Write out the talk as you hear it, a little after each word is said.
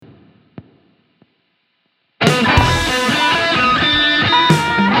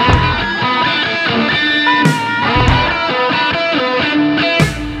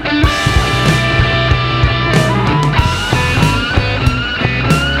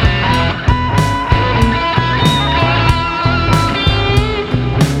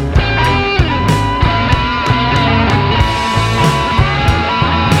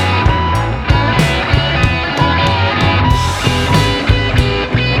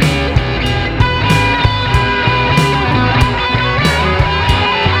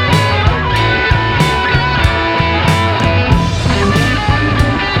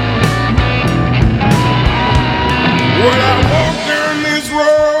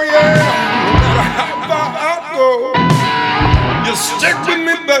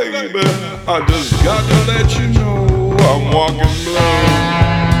baby. I just got to let you know I'm walking blue.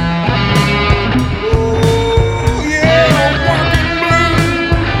 Ooh, yeah, I'm walking blue.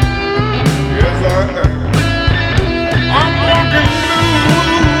 Yes, I am. I'm walking blue.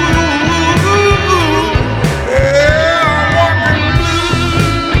 Yeah, I'm walking blue.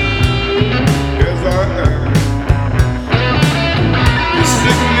 Yes, I am. You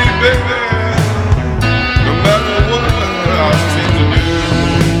stick with me, baby. No matter what I seem to do.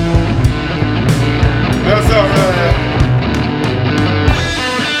 That's alright.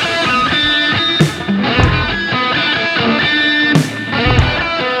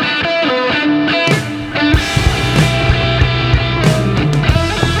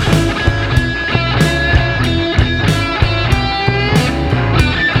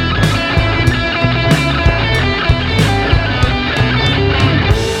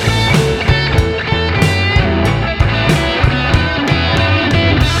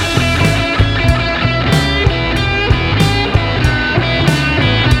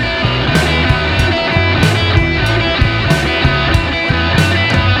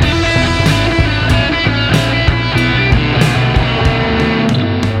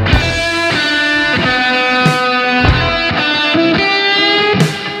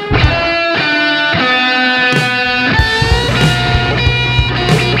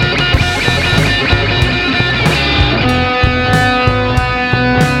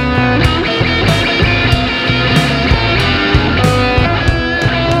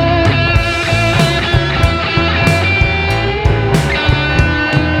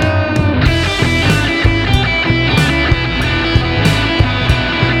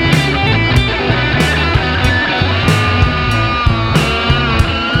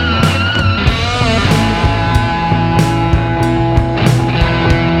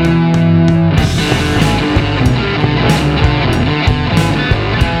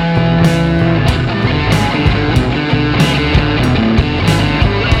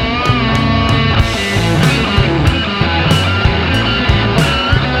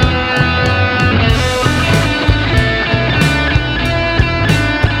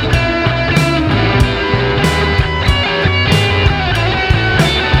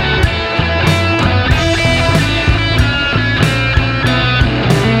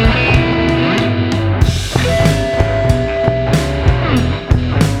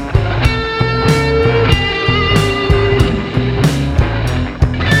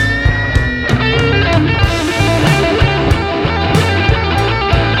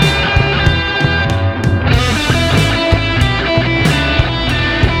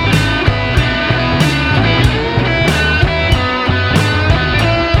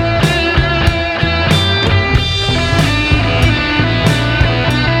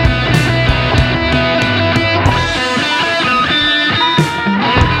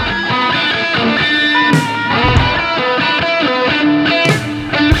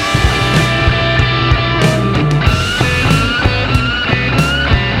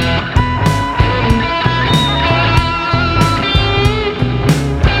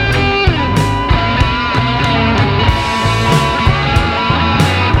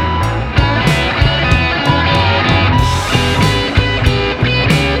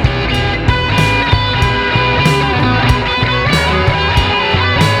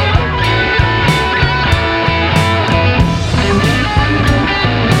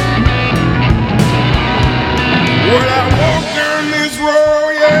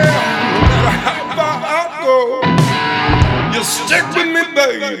 Stick with me,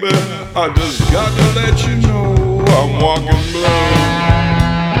 baby. I just got to let you know I'm walking blue.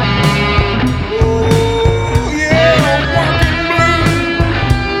 Ooh, yeah, I'm walking blue.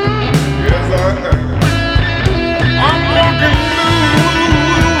 Yes, I am. I'm walking blue.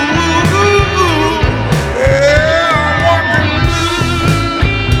 Yeah, I'm walking blue.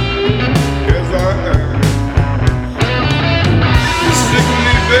 Yes, I am. You stick with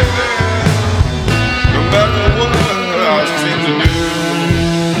me, baby. No matter what I seem to do.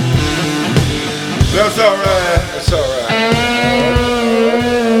 That's alright. That's alright.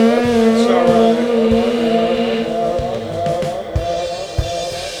 It's alright.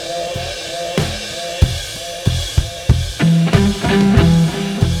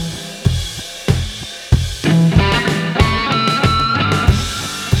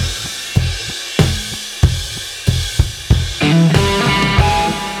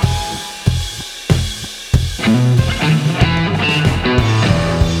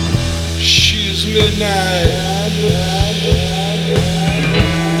 Midnight,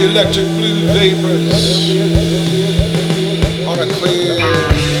 electric blue vapors on a clear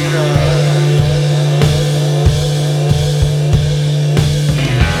night.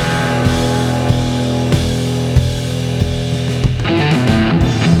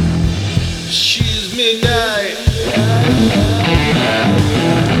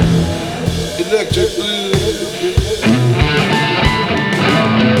 electric